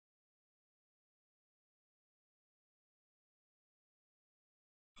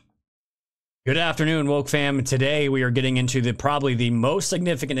Good afternoon, Woke fam. Today we are getting into probably the most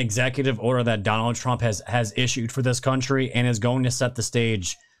significant executive order that Donald Trump has issued for this country and is going to set the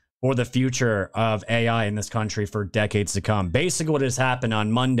stage for the future of AI in this country for decades to come. Basically, what has happened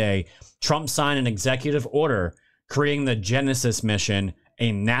on Monday, Trump signed an executive order creating the Genesis mission,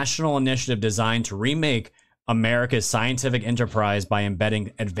 a national initiative designed to remake America's scientific enterprise by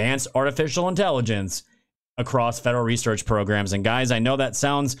embedding advanced artificial intelligence across federal research programs. And guys, I know that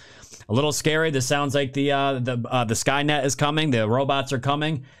sounds a little scary. This sounds like the Skynet is coming. The robots are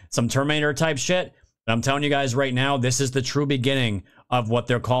coming. Some Terminator type shit. But I'm telling you guys right now, this is the true beginning of what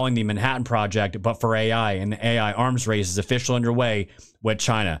they're calling the Manhattan Project, but for AI. And the AI arms race is officially underway with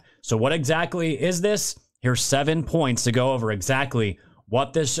China. So what exactly is this? Here's 7 points to go over exactly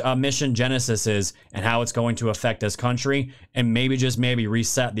what this mission Genesis is and how it's going to affect this country and maybe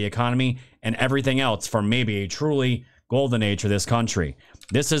reset the economy and everything else for maybe a truly golden age for this country.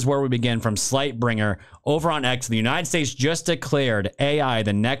 This is where we begin from Slightbringer over on X. The United States just declared AI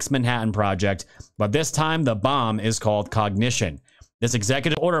the next Manhattan Project, but this time the bomb is called cognition. This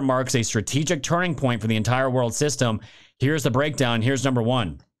executive order marks a strategic turning point for the entire world system. Here's the breakdown. Here's number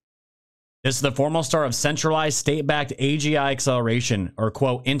one. This is the formal start of centralized state-backed AGI acceleration, or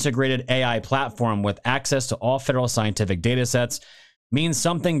quote, integrated AI platform with access to all federal scientific data sets, means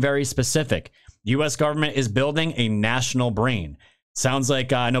something very specific. The U.S. government is building a national brain. Sounds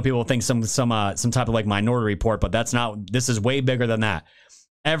like, I know people think some type of like Minority Report, but that's not, this is way bigger than that.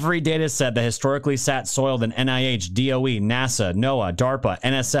 Every data set that historically sat soiled in NIH, DOE, NASA, NOAA, DARPA,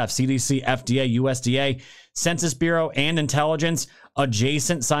 NSF, CDC, FDA, USDA, Census Bureau, and intelligence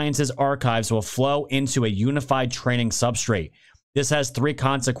adjacent sciences archives will flow into a unified training substrate. This has three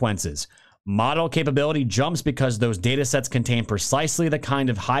consequences. Model capability jumps because those data sets contain precisely the kind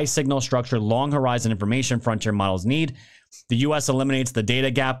of high signal structure, long horizon information frontier models need. The U.S. eliminates the data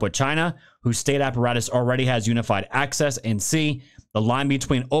gap with China, whose state apparatus already has unified access. And C, the line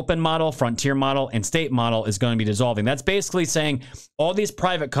between open model, frontier model, and state model is going to be dissolving. That's basically saying all these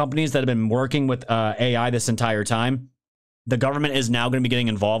private companies that have been working with AI this entire time, the government is now going to be getting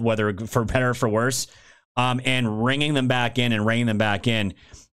involved, whether for better or for worse, and ringing them back in and reining them back in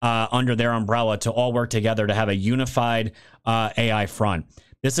under their umbrella to all work together to have a unified AI front.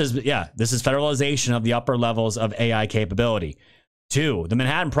 This is federalization of the upper levels of AI capability. 2, the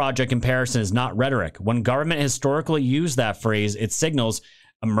Manhattan Project comparison is not rhetoric. When government historically used that phrase, it signals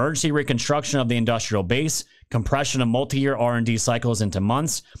emergency reconstruction of the industrial base, compression of multi-year R&D cycles into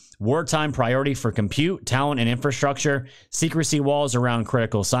months, wartime priority for compute, talent, and infrastructure, secrecy walls around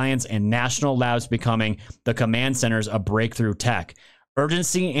critical science, and national labs becoming the command centers of breakthrough tech.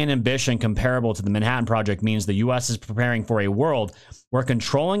 Urgency and ambition comparable to the Manhattan Project means the U.S. is preparing for a world where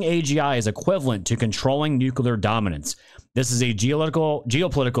controlling AGI is equivalent to controlling nuclear dominance. This is a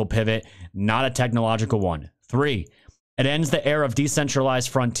geopolitical pivot, not a technological one. 3, it ends the era of decentralized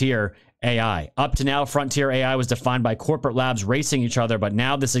frontier AI. Up to now, frontier AI was defined by corporate labs racing each other, but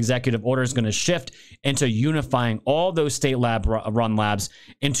now this executive order is going to shift into unifying all those state run labs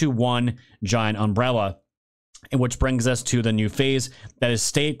into one giant umbrella, which brings us to the new phase that is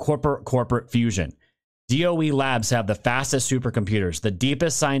state corporate fusion. DOE labs have the fastest supercomputers, the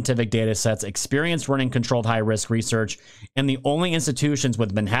deepest scientific data sets, experience running controlled high-risk research, and the only institutions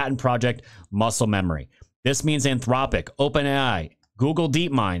with Manhattan Project muscle memory. This means Anthropic, OpenAI, Google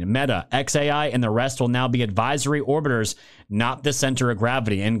DeepMind, Meta, xAI, and the rest will now be advisory orbiters, not the center of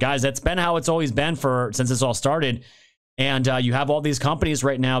gravity. And guys, that's been how it's always been since this all started. And you have all these companies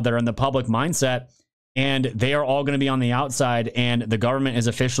right now that are in the public mindset, and they are all going to be on the outside, and the government is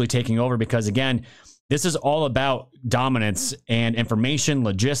officially taking over because, again, this is all about dominance and information,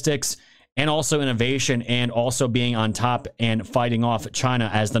 logistics, and also innovation, and also being on top and fighting off China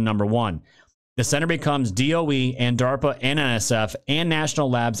as the number one. The center becomes DOE and DARPA and NSF and national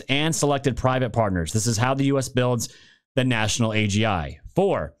labs and selected private partners. This is how the U.S. builds the national AGI.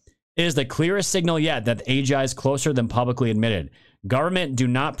 4, it is the clearest signal yet that the AGI is closer than publicly admitted. Government do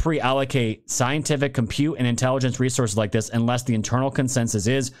not pre-allocate scientific compute and intelligence resources like this unless the internal consensus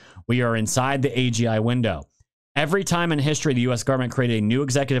is we are inside the AGI window. Every time in history the U.S. government created a new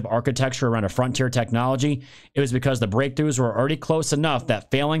executive architecture around a frontier technology, it was because the breakthroughs were already close enough that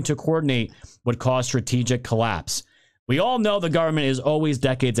failing to coordinate would cause strategic collapse. We all know the government is always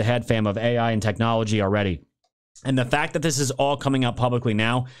decades ahead, fam, of AI and technology already. And the fact that this is all coming up publicly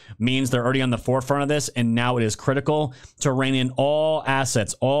now means they're already on the forefront of this, and now it is critical to rein in all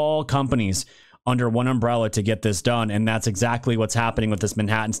assets, all companies under one umbrella to get this done. And that's exactly what's happening with this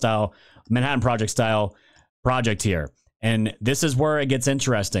Manhattan Project style project here. And this is where it gets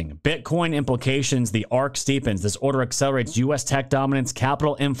interesting. Bitcoin implications, the arc steepens. This order accelerates U.S. tech dominance,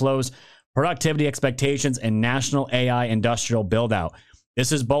 capital inflows productivity expectations, and national AI industrial build-out.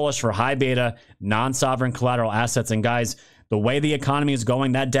 This is bullish for high beta, non-sovereign collateral assets. And guys, the way the economy is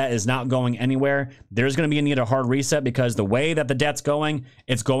going, that debt is not going anywhere. There's going to be a need a hard reset because the way that the debt's going,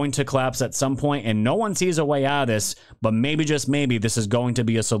 it's going to collapse at some point, and no one sees a way out of this, but maybe, just maybe, this is going to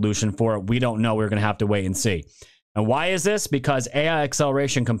be a solution for it. We don't know. We're going to have to wait and see. And why is this? Because AI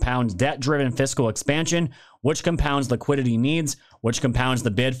acceleration compounds debt-driven fiscal expansion, which compounds liquidity needs, which compounds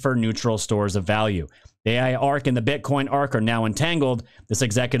the bid for neutral stores of value. The AI arc and the Bitcoin arc are now entangled. This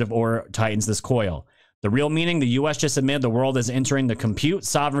executive order tightens this coil. The real meaning, the U.S. just admitted the world is entering the compute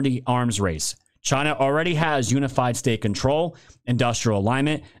sovereignty arms race. China already has unified state control, industrial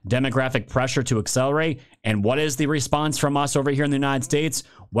alignment, demographic pressure to accelerate. And what is the response from us over here in the United States?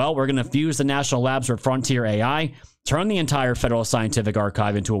 Well, we're going to fuse the national labs with frontier AI, turn the entire federal scientific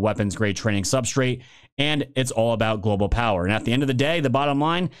archive into a weapons-grade training substrate, and it's all about global power. And at the end of the day, the bottom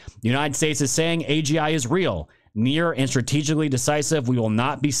line, the United States is saying AGI is real, near, and strategically decisive. We will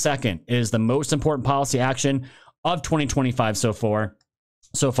not be second. It is the most important policy action of 2025 so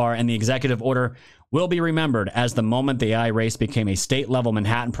far, and the executive order will be remembered as the moment the AI race became a state-level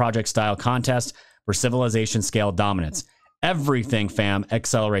Manhattan Project-style contest for civilization-scale dominance. Everything, fam,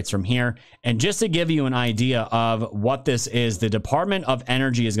 accelerates from here. And just to give you an idea of what this is, the Department of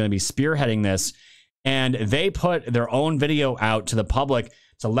Energy is going to be spearheading this, and they put their own video out to the public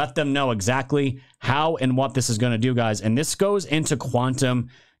to let them know exactly how and what this is going to do, guys. And this goes into quantum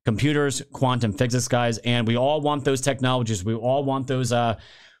computers, quantum physics, guys, and we all want those technologies. We all want those, the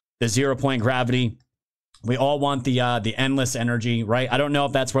zero-point gravity. We all want the endless energy, right? I don't know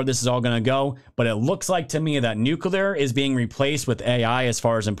if that's where this is all going to go, but it looks like to me that nuclear is being replaced with AI as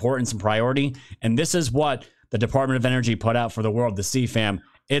far as importance and priority. And this is what the Department of Energy put out for the world to see, fam.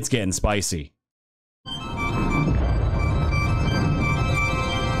 It's getting spicy.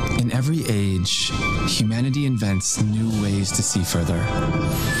 In every age, humanity invents new ways to see further.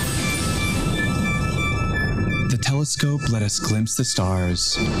 The telescope let us glimpse the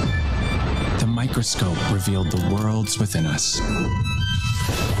stars. The microscope revealed the worlds within us.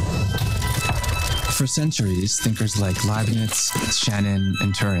 For centuries, thinkers like Leibniz, Shannon,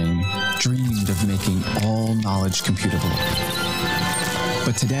 and Turing dreamed of making all knowledge computable.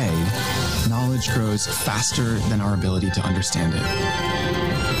 But today, knowledge grows faster than our ability to understand it.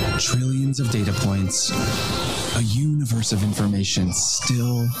 Trillions of data points, a universe of information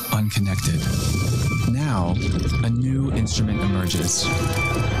still unconnected. Now, a new instrument emerges,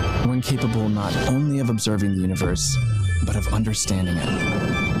 one capable not only of observing the universe, but of understanding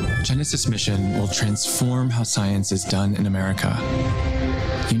it. Genesis mission will transform how science is done in America,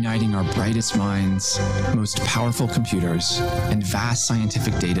 uniting our brightest minds, most powerful computers, and vast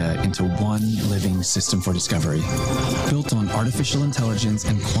scientific data into one living system for discovery. Built on artificial intelligence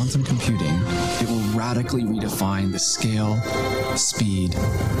and quantum computing, it will radically redefine the scale, speed,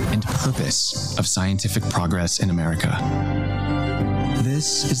 and purpose of scientific progress in America.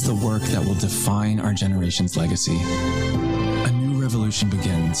 This is the work that will define our generation's legacy. A new revolution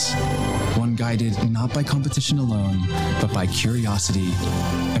begins, one guided not by competition alone, but by curiosity,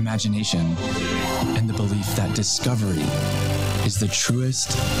 imagination, and the belief that discovery is the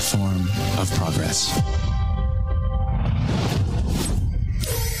truest form of progress.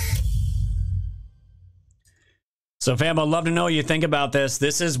 So, fam, I'd love to know what you think about this.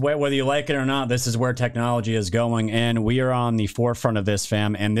 This is where, whether you like it or not, this is where technology is going, and we are on the forefront of this,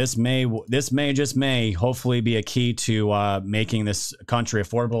 fam. And this may hopefully be a key to making this country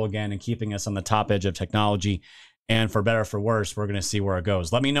affordable again and keeping us on the top edge of technology. And for better or for worse, we're going to see where it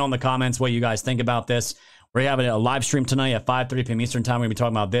goes. Let me know in the comments what you guys think about this. We're having a live stream tonight at 5:30 p.m. Eastern time. We're going to be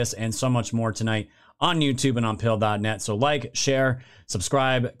talking about this and so much more tonight on YouTube and on pill.net. So like, share,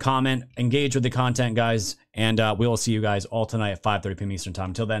 subscribe, comment, engage with the content, guys. And we will see you guys all tonight at 5:30 p.m. Eastern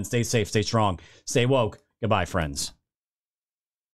time. Until then, stay safe, stay strong, stay woke. Goodbye, friends.